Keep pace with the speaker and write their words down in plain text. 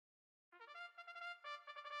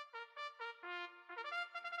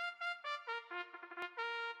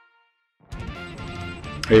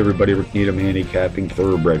Hey everybody, Rick Needham handicapping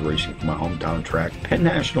thoroughbred racing from my hometown track, Penn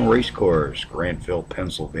National Race Course, Granville,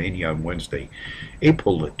 Pennsylvania on Wednesday,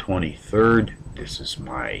 April the 23rd. This is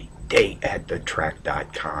my day at the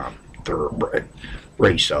track.com thoroughbred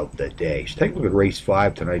race of the day. So take a look at race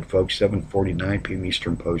 5 tonight, folks, 7:49 p.m.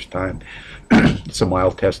 Eastern Post Time. It's a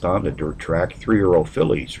mile test on the dirt track. 3-year-old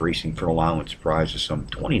fillies racing for an allowance prize of some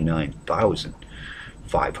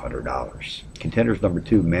 $29,500. Contenders: number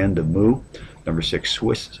 2, Manda Moo, number 6,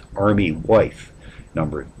 Swiss Army Wife,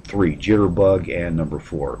 number 3, Jitterbug, and number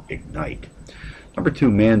 4, Ignite. Number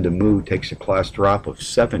 2, Manda Moo, takes a class drop of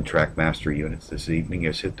 7 Trackmaster units this evening.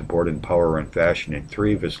 Has hit the board in power run fashion in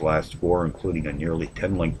 3 of his last 4, including a nearly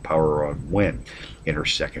 10-length power run win in her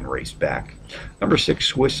second race back. Number 6,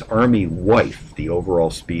 Swiss Army Wife, the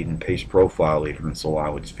overall speed and pace profile leader in its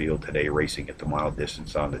allowance field today, racing at the mile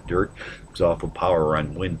distance on the dirt. Was off a power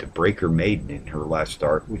run win to Breaker Maiden in her last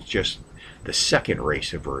start, which just the second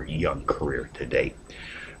race of her young career to date.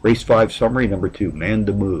 Race 5 summary: number 2,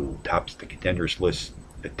 Manda Moo, tops the contenders list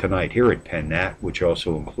tonight here at Penn Nat, which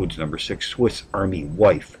also includes number 6, Swiss Army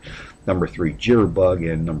Wife, number 3,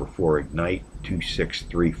 Jitterbug, and number 4, Ignite.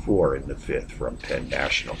 2-6-3-4 in the 5th from Penn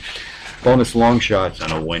National. Bonus long shots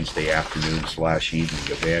on a Wednesday afternoon /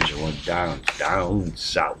 evening. Evangeline Downs, down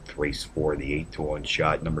south. Race 4, the 8-to-1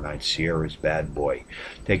 shot. Number 9, Sierra's Bad Boy,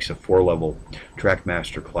 takes a 4-level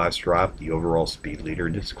Trackmaster class drop, the overall speed leader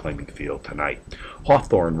in its claiming field tonight.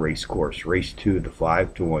 Hawthorne Race Course, race 2, the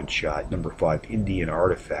 5-to-1 shot. Number 5, Indian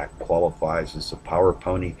Artifact, qualifies as a power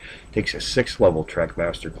pony, takes a 6-level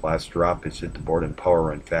Trackmaster class drop, has hit the board in power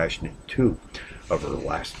run fashion in 2 of her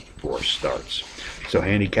last 4 starts. So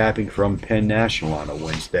handicapping from Penn National on a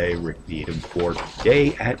Wednesday, Rick Needham for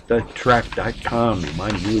day at the track.com.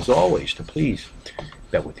 Reminding you as always to please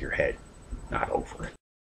bet with your head, not over it.